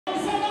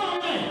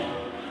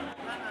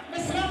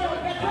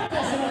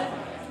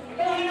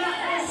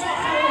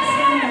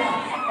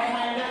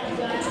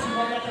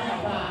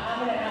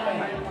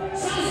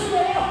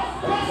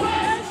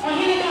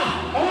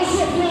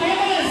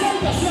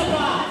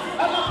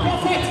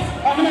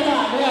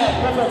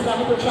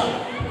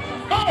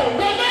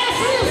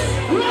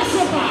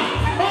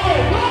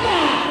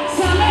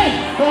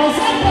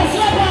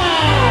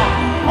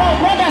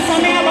brother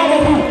Sammy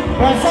Agyapong,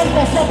 present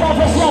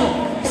profession.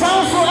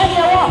 Sounds so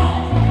everywhere.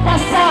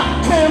 Pastor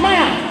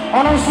Jeremiah,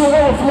 on also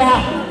Obofour.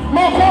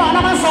 No poor, and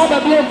I'm so the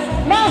blue.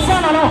 No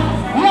son, no.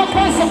 No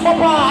person,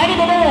 Papa. I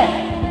didn't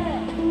know.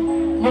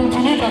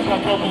 Muntinica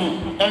Krakobi,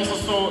 and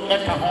so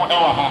Eka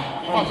Hodaha.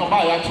 What's on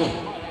my action?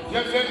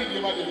 Yes,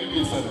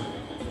 any said.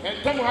 And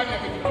tell me how you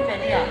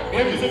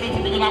every city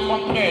to be in a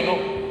Montano,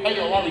 and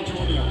your worry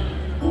junior.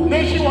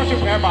 Then she was a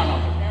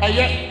banner. And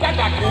yet, that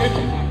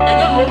created, and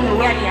then when you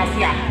ran your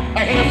fear,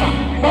 a heifer.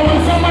 But when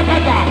someone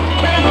had that,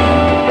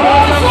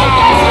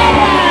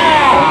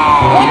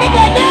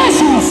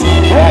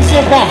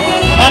 worshiper,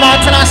 and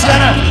I tell us,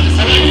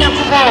 and you have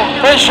to go,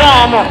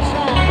 Besham.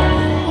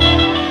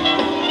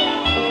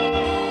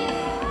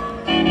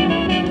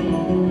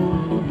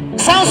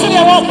 Sounds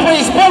like one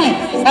praise, Polly,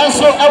 and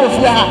so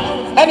Obofour.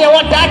 And you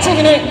want that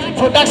in it,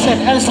 production,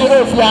 and so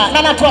Obofour.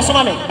 Nana to us,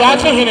 mommy,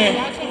 that's in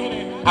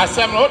it. I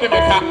said, no, the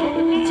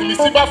maker. To be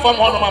super from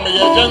one of my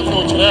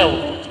gentle child.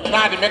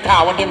 Now the maker,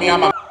 what give me a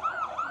man.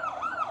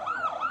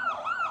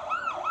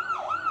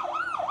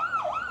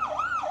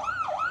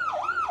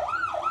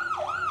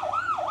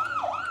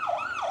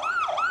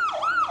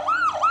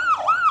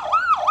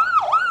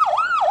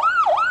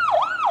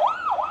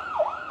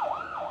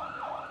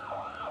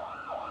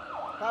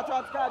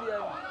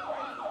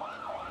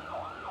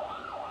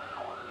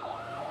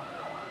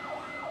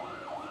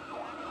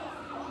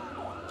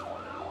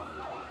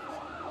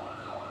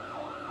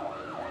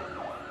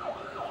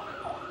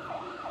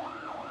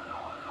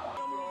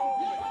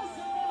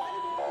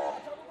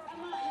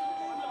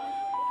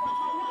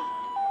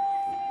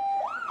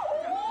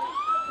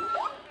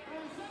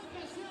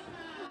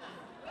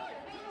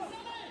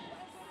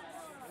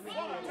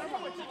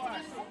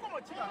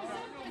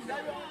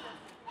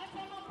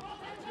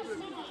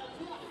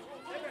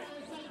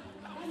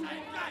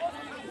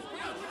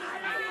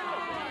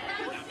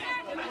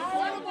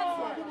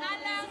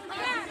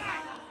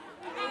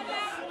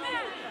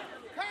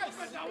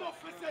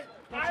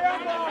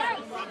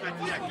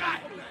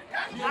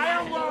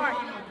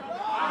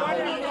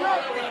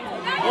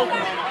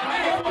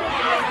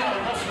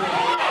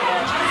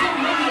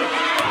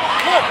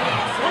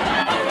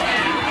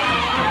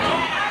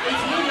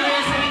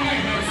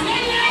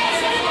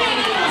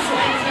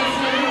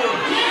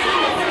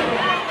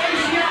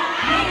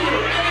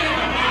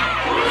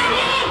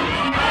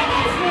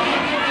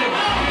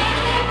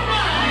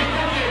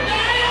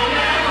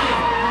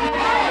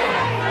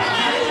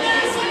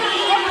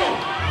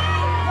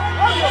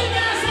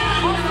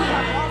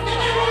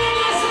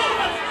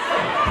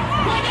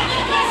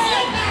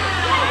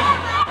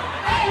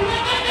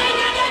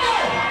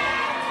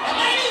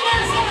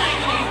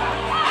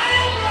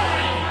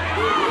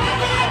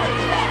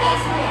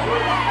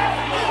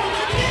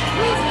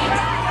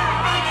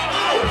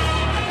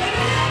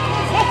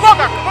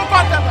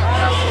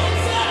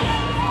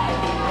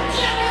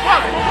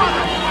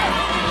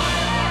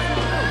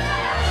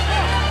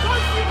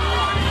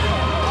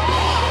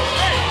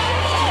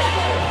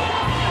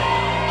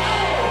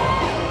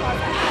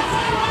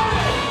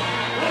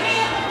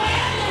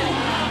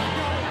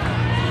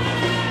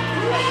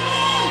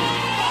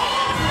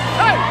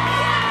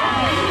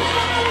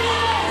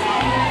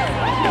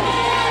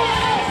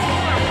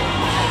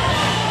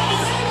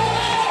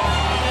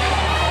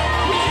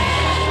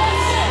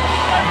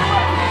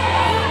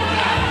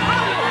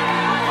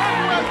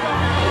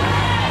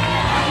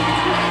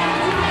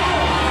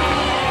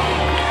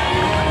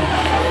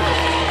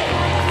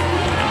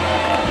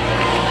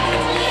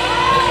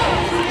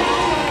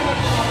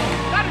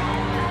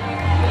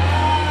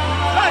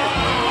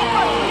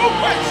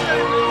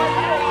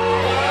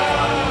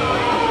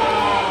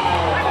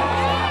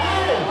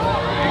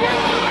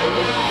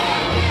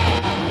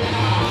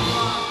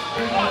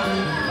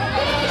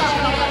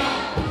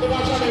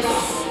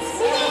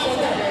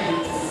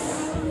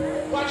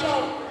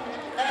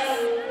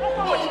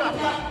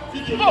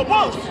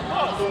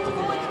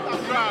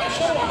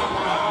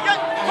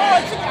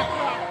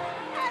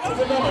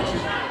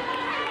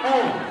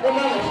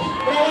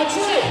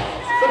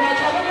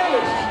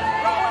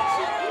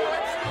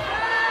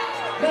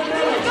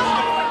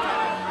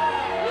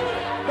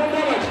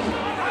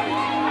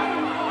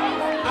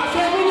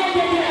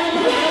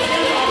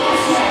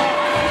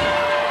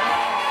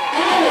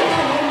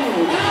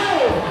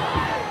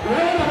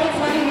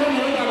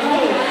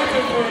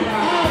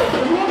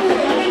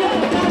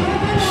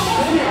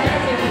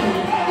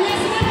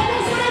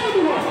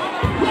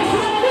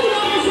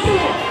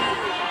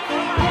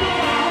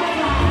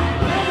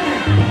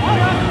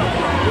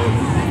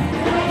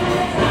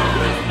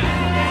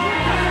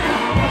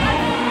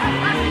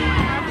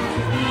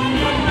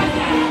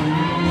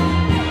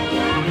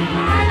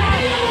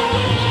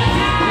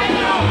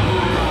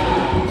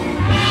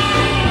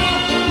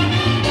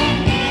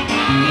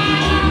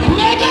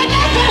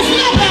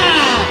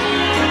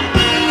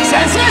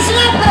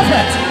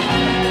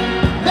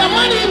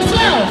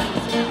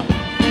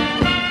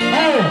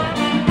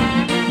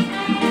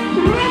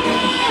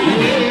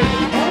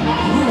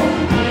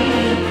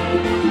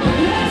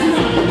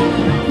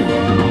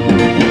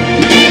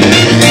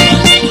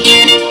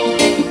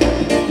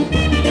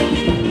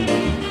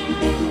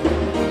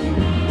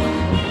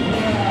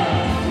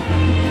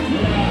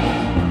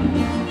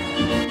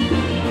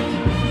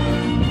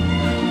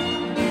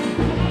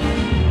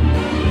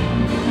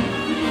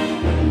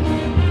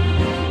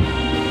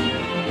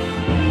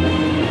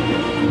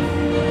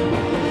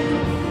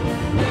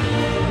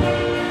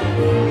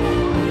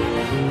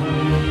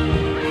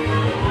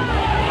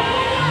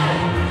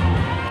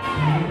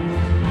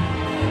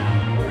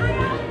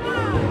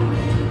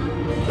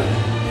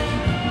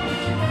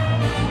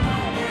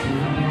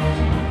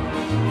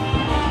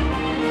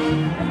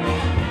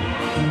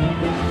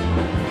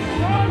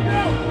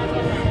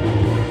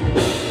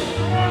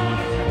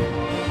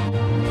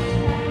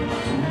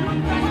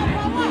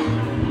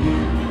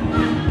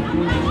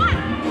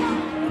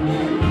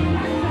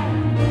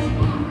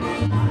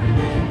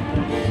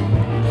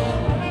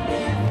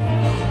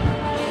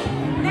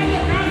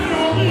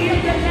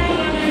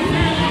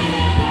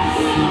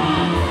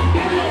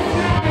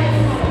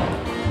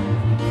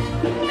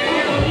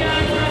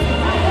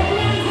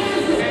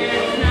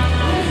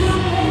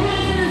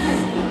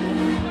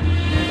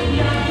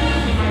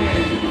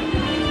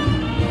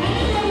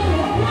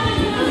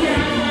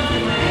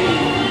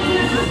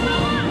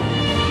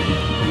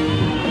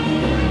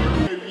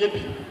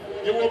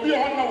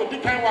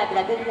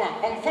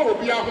 will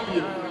be out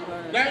here.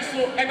 Then so,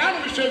 and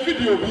I will share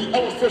video be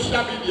our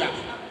social media.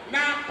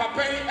 Now,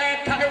 Papa,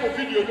 can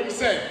video them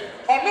say,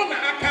 or no,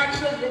 I can't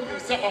show them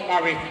say on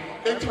my way.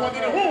 And you want to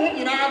know who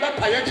in our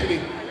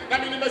actually. I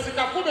mean, the message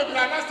of the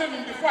brand,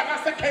 before I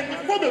second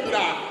before the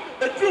brand.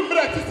 The true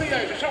brand to say,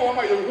 I show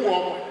my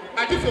own.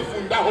 I just a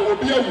funda who will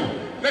be a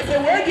woman. Let's say,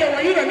 where you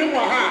are in a new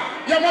one,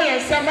 Yama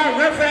and Sammy,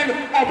 Rev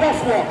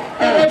Obofour.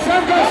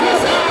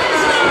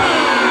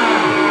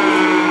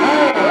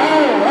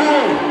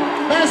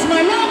 That's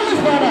my lovely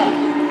brother.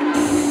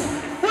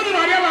 Who did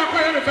I ever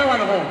acquire the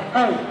one home?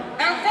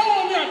 And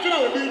follow me until I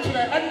will be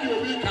there and you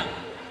will be come.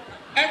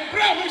 And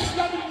pray with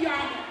Slavia,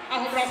 I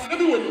have lost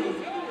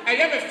everyone. I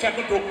am a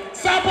technical.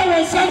 Sapa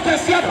and Santa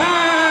Siapa.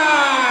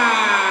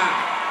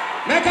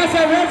 Make us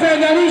a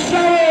reverend and we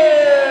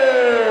show.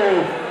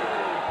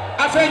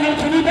 After you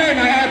to be there,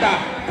 I ever,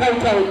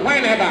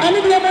 whenever. I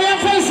need to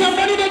find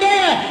somebody there.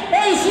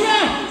 Oh, is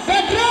here, the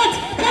great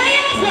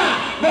Kayafa.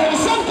 There was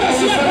some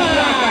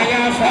Kayafa.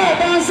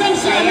 Oh,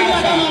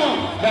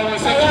 there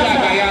was some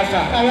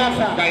Kayafa. There was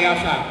some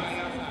Kayafa.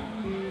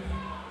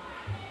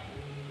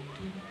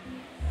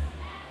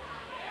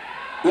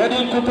 You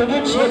didn't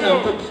contradiction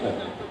and put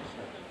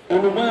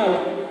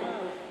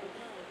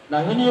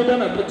now, when you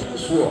done a bit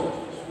swore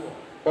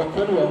or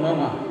tell your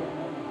mamma,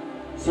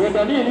 see if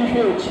I need you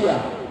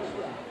here.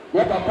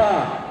 Your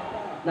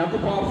papa, now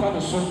put on fun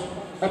soon.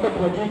 I'm a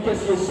project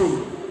as you say,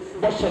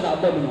 what shall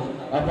I do?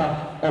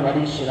 Papa,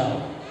 already shit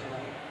out.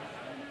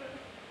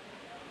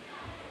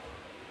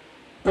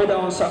 Put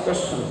down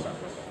Sakosu.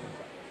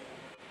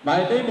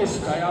 My name is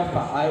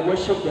Kayafa. I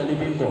worship the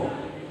living God.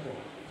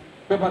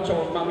 Papa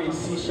Chow, Mammy is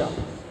C sharp.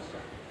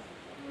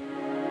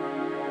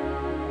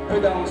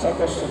 Put down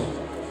Sakosu.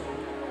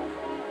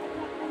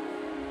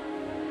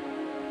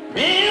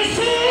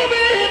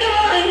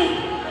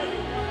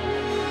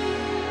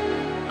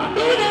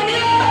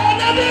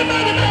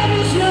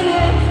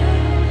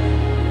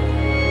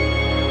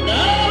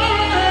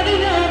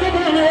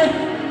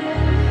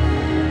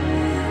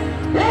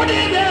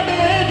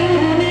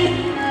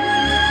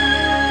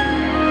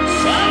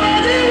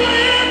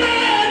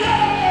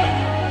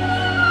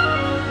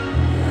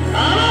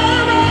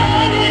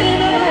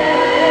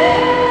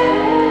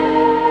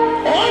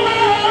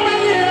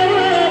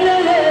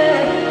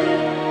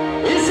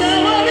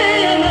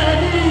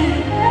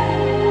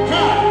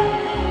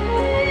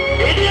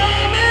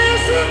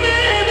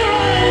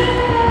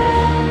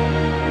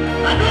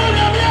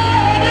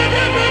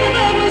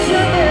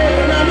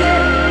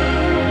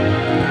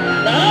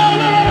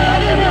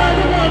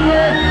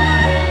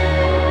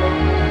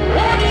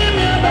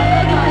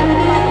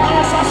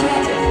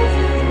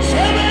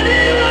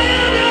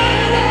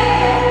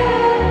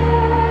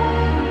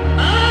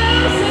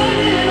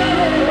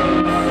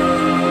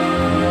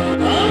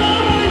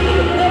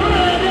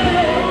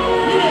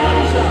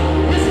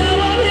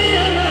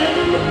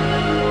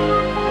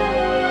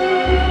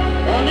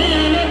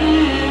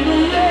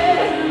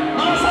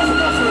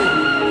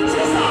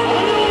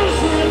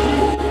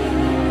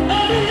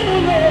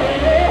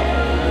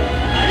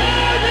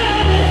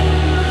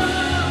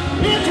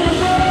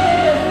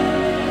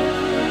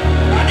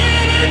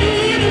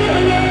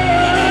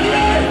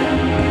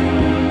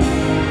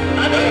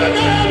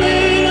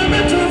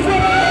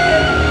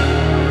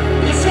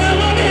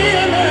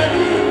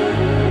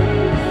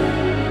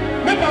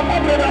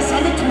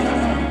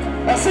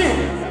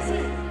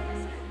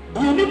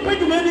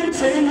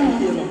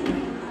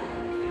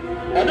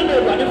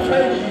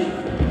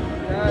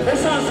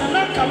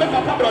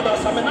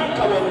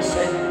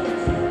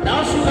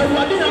 Now,